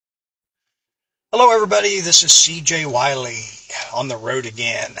Hello, everybody. This is CJ Wiley on the road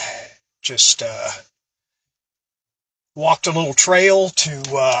again. Just walked a little trail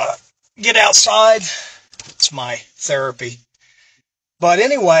to get outside. It's my therapy. But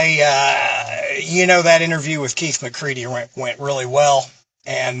anyway, that interview with Keith McCready went really well.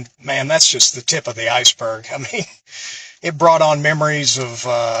 And, man, that's just the tip of the iceberg. I mean, it brought on memories of,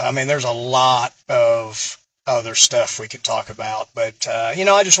 there's a lot of other stuff we could talk about. But,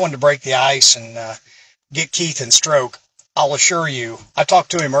 I just wanted to break the ice and get Keith in stroke. I'll assure you, I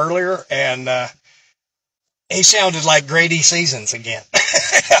talked to him earlier, and he sounded like Grady Seasons again.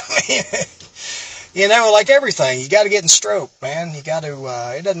 I mean, like everything, you got to get in stroke, man. You got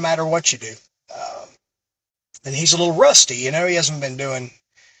to, it doesn't matter what you do. And he's a little rusty, he hasn't been doing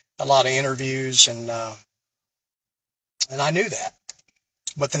a lot of interviews, and I knew that.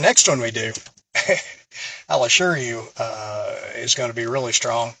 But the next one we do, I'll assure you, is going to be really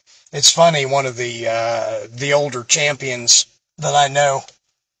strong. It's funny, one of the older champions that I know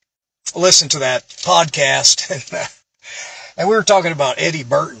listened to that podcast, and we were talking about Eddie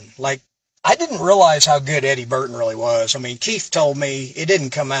Burton. Like, I didn't realize how good Eddie Burton really was. I mean, Keith told me, it didn't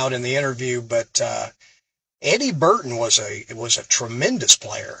come out in the interview, but Eddie Burton was a tremendous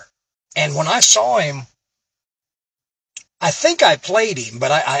player. And when I saw him, I think I played him,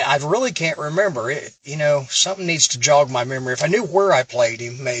 but I really can't remember it. Something needs to jog my memory. If I knew where I played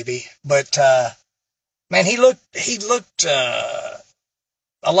him, maybe. But man, he looked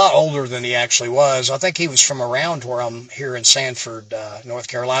a lot older than he actually was. I think he was from around where I'm here in Sanford, North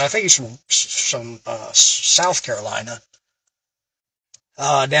Carolina. I think he's from South Carolina,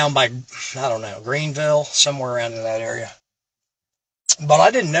 down by, I don't know, Greenville, somewhere around in that area. But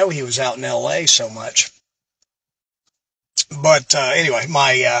I didn't know he was out in L.A. so much. But anyway,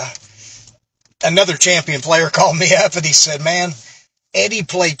 another champion player called me up, and he said, man, Eddie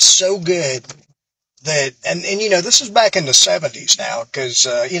played so good that, and this is back in the 70s now, because,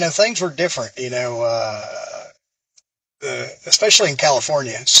 things were different, especially in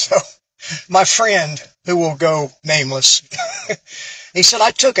California. So my friend, who will go nameless, he said,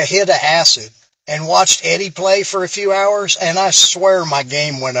 I took a hit of acid and watched Eddie play for a few hours, and I swear my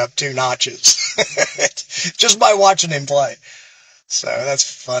game went up 2 notches just by watching him play. So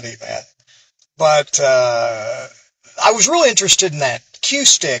that's funny, man. But I was really interested in that cue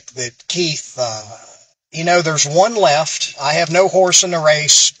stick that Keith, there's one left. I have no horse in the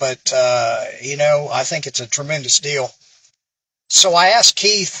race, but, I think it's a tremendous deal. So I asked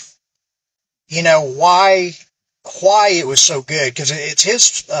Keith, why it was so good, because it's his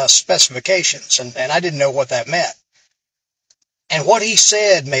specifications, and I didn't know what that meant. And what he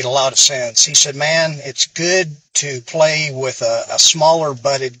said made a lot of sense. He said, man, it's good to play with a smaller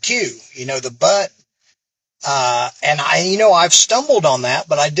butted cue. The butt, and I've stumbled on that,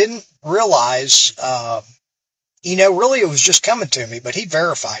 but I didn't realize, really it was just coming to me, but he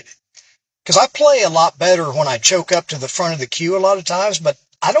verified it. Because I play a lot better when I choke up to the front of the cue a lot of times, but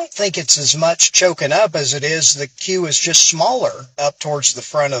I don't think it's as much choking up as it is the cue is just smaller up towards the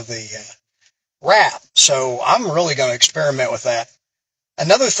front of the wrap. So I'm really going to experiment with that.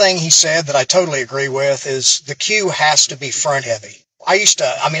 Another thing he said that I totally agree with is the cue has to be front heavy. I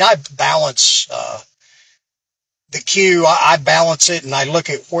balance the cue. I balance it, and I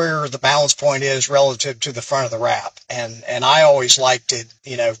look at where the balance point is relative to the front of the wrap. And I always liked it,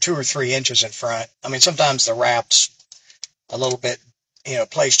 2 or 3 inches in front. I mean, sometimes the wrap's a little bit,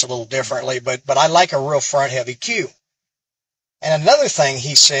 placed a little differently, but I like a real front heavy cue. And another thing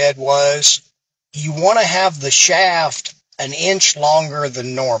he said was, you want to have the shaft an inch longer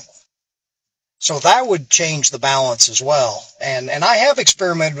than normal. So that would change the balance as well. And I have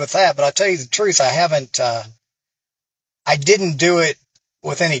experimented with that, but I'll tell you the truth, I didn't do it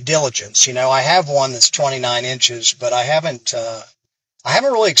with any diligence. I have one that's 29 inches, but I haven't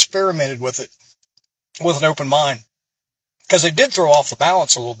really experimented with it with an open mind, because it did throw off the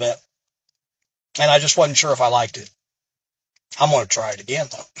balance a little bit, and I just wasn't sure if I liked it. I'm going to try it again,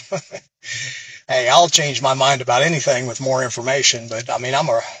 though. Hey, I'll change my mind about anything with more information, but I mean,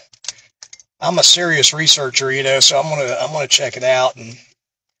 I'm a serious researcher, so I'm going to check it out, and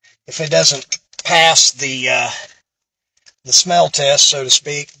if it doesn't pass the smell test, so to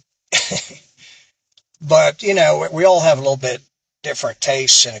speak, but we all have a little bit different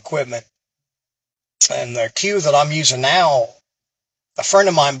tastes in equipment. And the cue that I'm using now, a friend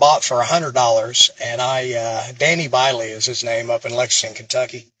of mine bought for $100, and Danny Biley is his name, up in Lexington,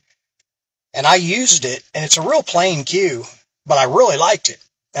 Kentucky. And I used it, and it's a real plain cue, but I really liked it.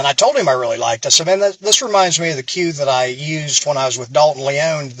 And I told him I really liked it. I said, man, this reminds me of the cue that I used when I was with Dalton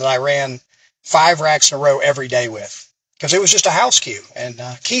Leone, that I ran 5 racks in a row every day with. because it was just a house cue. And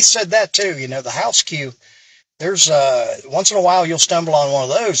Keith said that too. You know, the house cue, there's once in a while you'll stumble on one of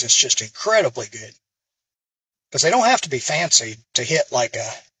those. It's just incredibly good, because they don't have to be fancy to hit like a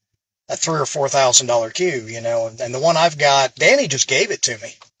 $3,000 or $4,000 cue, you know. And the one I've got, Danny just gave it to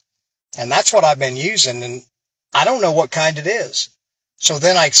me, and that's what I've been using. And I don't know what kind it is. So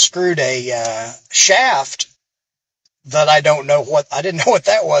then I screwed a shaft that I didn't know what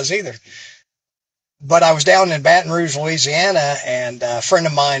that was either. But I was down in Baton Rouge, Louisiana, and a friend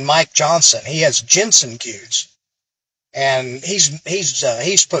of mine, Mike Johnson, he has Jensen cues. And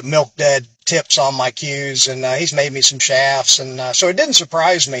he's put milk dud tips on my cues, and he's made me some shafts. And so it didn't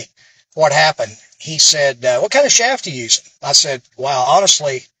surprise me what happened. He said, what kind of shaft are you using? I said, well,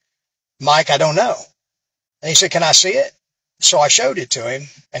 honestly, Mike, I don't know. And he said, can I see it? So I showed it to him,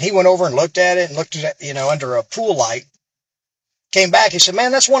 and he went over and looked at it, you know, under a pool light. Came back, he said,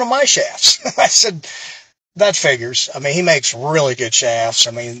 man, that's one of my shafts. I said, that figures. I mean, he makes really good shafts.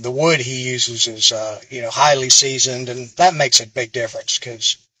 I mean, the wood he uses is, you know, highly seasoned, and that makes a big difference,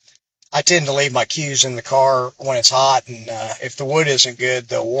 because I tend to leave my cues in the car when it's hot, and if the wood isn't good,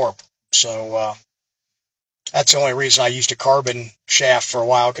 they'll warp. So that's the only reason I used a carbon shaft for a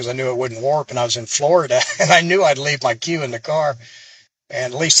while, because I knew it wouldn't warp, and I was in Florida, and I knew I'd leave my cue in the car,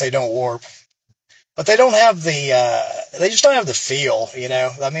 and at least they don't warp. But they don't have they just don't have the feel, you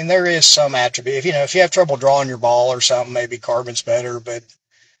know. I mean, there is some attribute. If you have trouble drawing your ball or something, maybe carbon's better,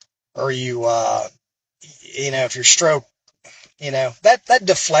 or you know, if your stroke, you know, that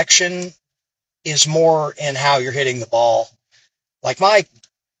deflection is more in how you're hitting the ball. Like my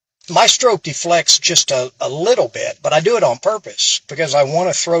stroke deflects just a little bit, but I do it on purpose, because I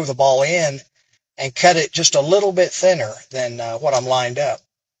want to throw the ball in and cut it just a little bit thinner than what I'm lined up.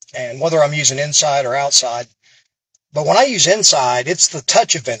 And whether I'm using inside or outside. But when I use inside, it's the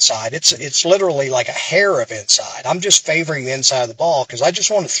touch of inside. It's literally like a hair of inside. I'm just favoring the inside of the ball, because I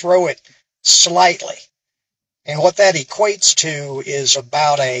just want to throw it slightly. And what that equates to is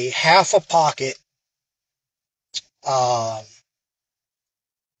about a half a pocket, about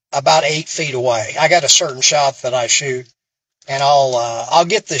 8 feet away. I got a certain shot that I shoot, and I'll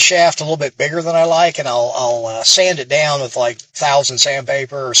get the shaft a little bit bigger than I like, and I'll sand it down with like 1,000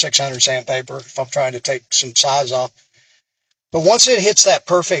 sandpaper or 600 sandpaper if I'm trying to take some size off. But once it hits that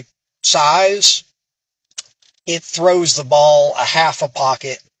perfect size, it throws the ball a half a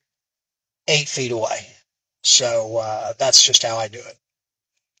pocket 8 feet away. So that's just how I do it.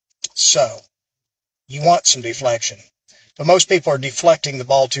 So you want some deflection. But most people are deflecting the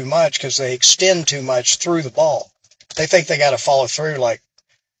ball too much because they extend too much through the ball. They think they got to follow through like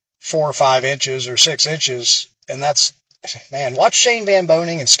 4 or 5 inches or 6 inches. And that's, man, watch Shane Van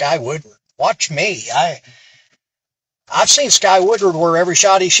Boening and Sky Woodward. Watch me. I've seen Sky Woodward where every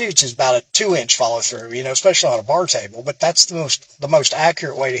shot he shoots is about a 2-inch follow through, you know, especially on a bar table. But that's the most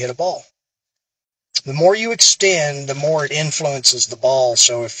accurate way to hit a ball. The more you extend, the more it influences the ball.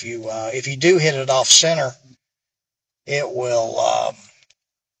 So if you do hit it off center, it will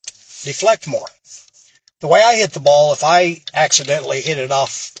deflect more. The way I hit the ball, if I accidentally hit it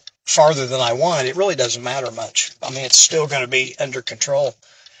off farther than I want, it really doesn't matter much. I mean, it's still going to be under control.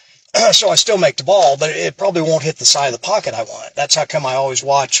 So I still make the ball, but it probably won't hit the side of the pocket I want. That's how come I always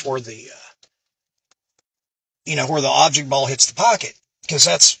watch where where the object ball hits the pocket, because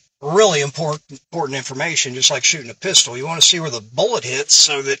that's really important information, just like shooting a pistol. You want to see where the bullet hits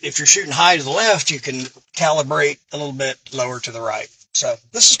so that if you're shooting high to the left, you can calibrate a little bit lower to the right. So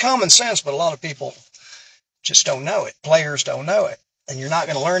this is common sense, but a lot of people just don't know it. Players don't know it. And you're not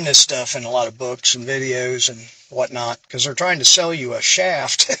going to learn this stuff in a lot of books and videos and whatnot, because they're trying to sell you a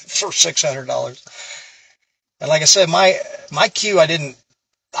shaft for $600. And like I said, my cue, I didn't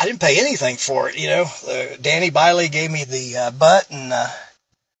pay anything for it. You know, Danny Biley gave me the butt, and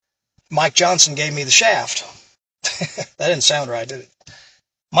Mike Johnson gave me the shaft. That didn't sound right, did it?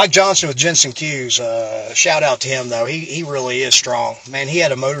 Mike Johnson with Jensen Cues, shout out to him, though. He really is strong. Man, he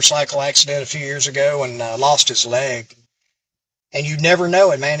had a motorcycle accident a few years ago and lost his leg. And you never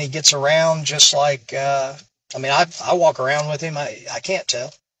know it, man. He gets around just like, I walk around with him. I can't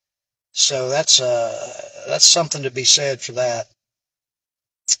tell. So that's something to be said for that.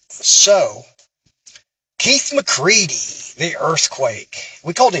 So, Keith McCready, the Earthquake.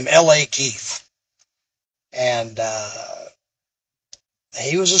 We called him L.A. Keith. And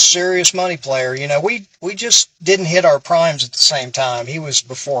he was a serious money player. You know, we just didn't hit our primes at the same time. He was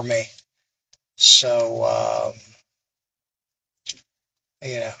before me. So,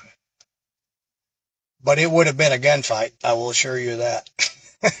 but it would have been a gunfight, I will assure you that.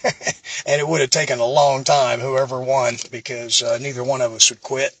 And it would have taken a long time, whoever won, because neither one of us would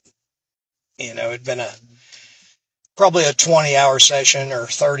quit. You know, it'd been probably a 20-hour session or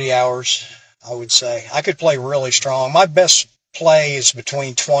 30 hours, I would say. I could play really strong. My best play is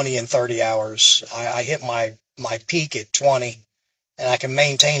between 20 and 30 hours. I hit my peak at 20, and I can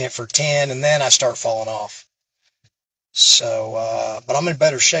maintain it for 10, and then I start falling off. So, but I'm in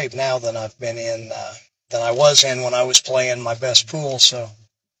better shape now than I've been in, than I was in when I was playing my best pool. So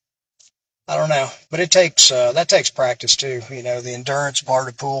I don't know, but it takes, that takes practice too. You know, the endurance part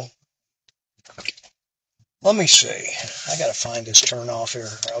of pool. Let me see. I got to find this turn off here,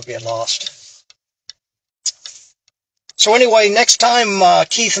 or I'll get lost. So anyway, next time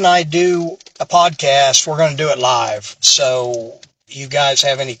Keith and I do a podcast, we're going to do it live. So you guys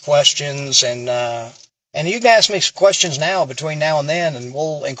have any questions, and you can ask me some questions now between now and then, and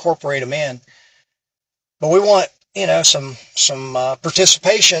we'll incorporate them in. But we want, you know, some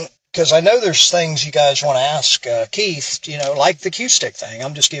participation, because I know there's things you guys want to ask Keith, you know, like the cue stick thing.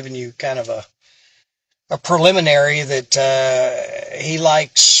 I'm just giving you kind of a preliminary that he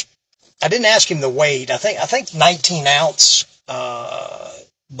likes. I didn't ask him the weight. I think 19 ounce.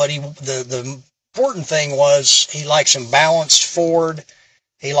 But the important thing was he likes them balanced forward.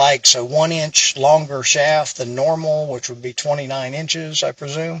 He likes a 1 inch longer shaft than normal, which would be 29 inches, I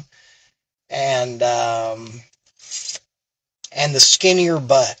presume. And the skinnier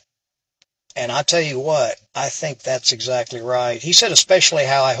butt. And I tell you what, I think that's exactly right. He said especially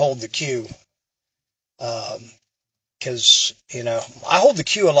how I hold the cue. Because, you know, I hold the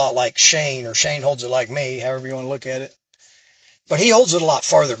cue a lot like Shane, or Shane holds it like me, however you want to look at it. But he holds it a lot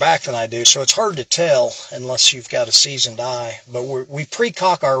farther back than I do, so it's hard to tell unless you've got a seasoned eye. But we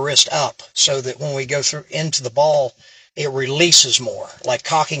pre-cock our wrist up so that when we go through into the ball, it releases more, like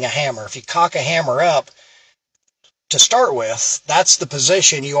cocking a hammer. If you cock a hammer up to start with, that's the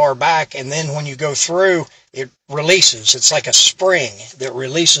position you are back, and then when you go through, it releases. It's like a spring that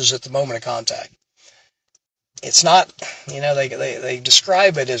releases at the moment of contact. It's not, you know, they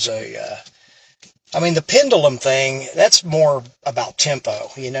describe it as I mean, the pendulum thing, that's more about tempo.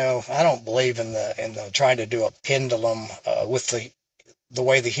 You know, I don't believe in the trying to do a pendulum with the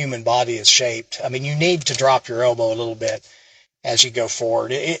way the human body is shaped. I mean, you need to drop your elbow a little bit as you go forward.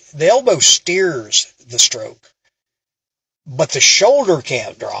 The elbow steers the stroke, but the shoulder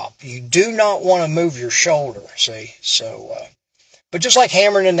can't drop. You do not want to move your shoulder, see? So, but just like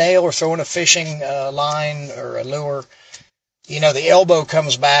hammering a nail or throwing a fishing line or a lure, you know, the elbow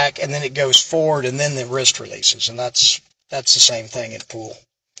comes back and then it goes forward and then the wrist releases. And that's the same thing in pool.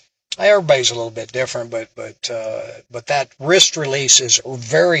 Everybody's a little bit different, but that wrist release is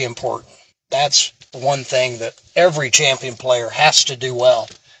very important. That's one thing that every champion player has to do well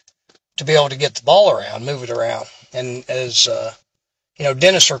to be able to get the ball around, move it around. And as, you know,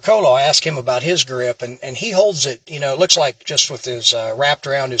 Dennis Urcolo, I asked him about his grip, and he holds it, you know, it looks like just with his wrapped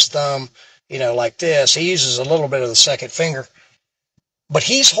around his thumb, you know, like this. He uses a little bit of the second finger, but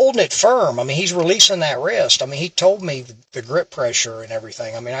he's holding it firm. I mean, he's releasing that wrist. I mean, he told me the grip pressure and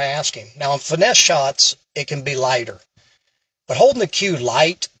everything. I mean, I asked him. Now, on finesse shots, it can be lighter, but holding the cue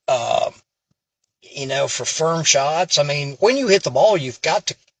light, you know, for firm shots, I mean, when you hit the ball, you've got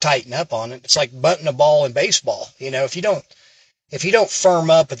to tighten up on it. It's like butting a ball in baseball. You know, if you don't firm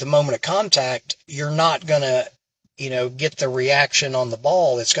up at the moment of contact, you're not going to, you know, get the reaction on the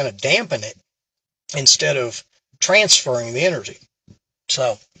ball. It's going to dampen it instead of transferring the energy.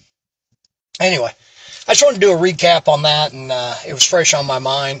 So anyway, I just wanted to do a recap on that, and it was fresh on my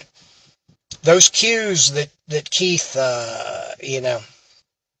mind. Those cues that Keith, you know,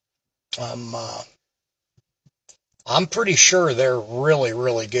 I'm pretty sure they're really,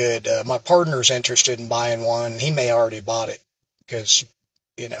 really good. My partner's interested in buying one. He may already bought it because,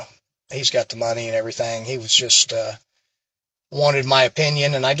 you know, he's got the money and everything. He was just wanted my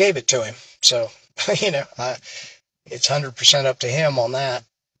opinion, and I gave it to him. So, you know, it's 100% up to him on that.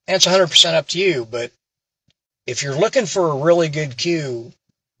 And it's 100% up to you. But if you're looking for a really good cue,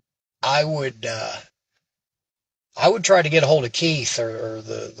 I would try to get a hold of Keith or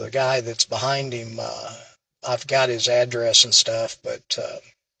the guy that's behind him. I've got his address and stuff, but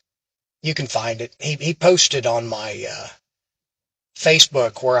you can find it. He posted on my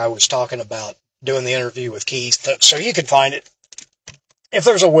Facebook where I was talking about doing the interview with Keith, so you can find it. If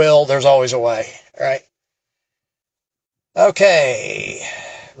there's a will, there's always a way, right? Okay,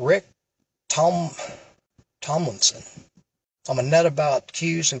 Rick Tomlinson. I'm a nut about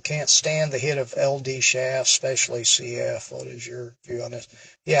cues and can't stand the hit of LD shafts, especially CF. What is your view on this?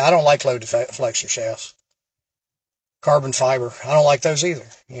 Yeah, I don't like low deflection shafts. Carbon fiber, I don't like those either,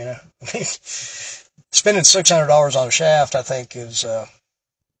 you know. I mean, spending $600 on a shaft, I think is,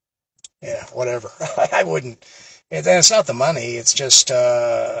 yeah, whatever. I wouldn't, It's not the money. It's just,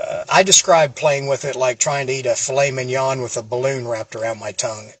 I describe playing with it like trying to eat a filet mignon with a balloon wrapped around my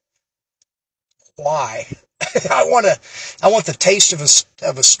tongue. Why? I want the taste of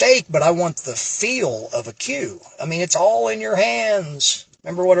a steak, but I want the feel of a cue. I mean, it's all in your hands.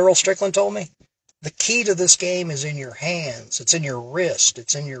 Remember what Earl Strickland told me? The key to this game is in your hands. It's in your wrist.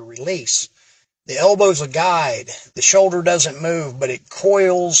 It's in your release. The elbow's a guide. The shoulder doesn't move, but it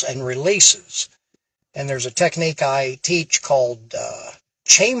coils and releases. And there's a technique I teach called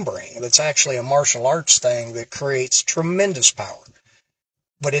chambering that's actually a martial arts thing that creates tremendous power.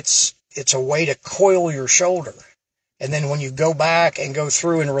 But it's a way to coil your shoulder. And then when you go back and go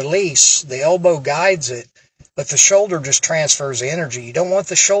through and release, the elbow guides it, but the shoulder just transfers the energy. You don't want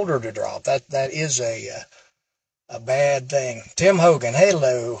the shoulder to drop. That is a bad thing. Tim Hogan,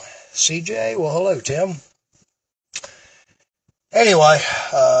 hello. CJ, well, hello, Tim. Anyway,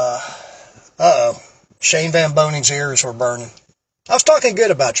 Shane Van Boning's ears were burning. I was talking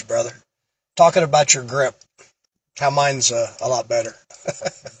good about you, brother. Talking about your grip. How mine's a lot better.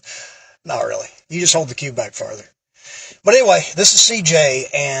 Not really. You just hold the cue back farther. But anyway, this is CJ,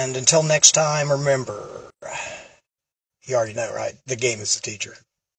 and until next time, remember, you already know, right? The game is the teacher.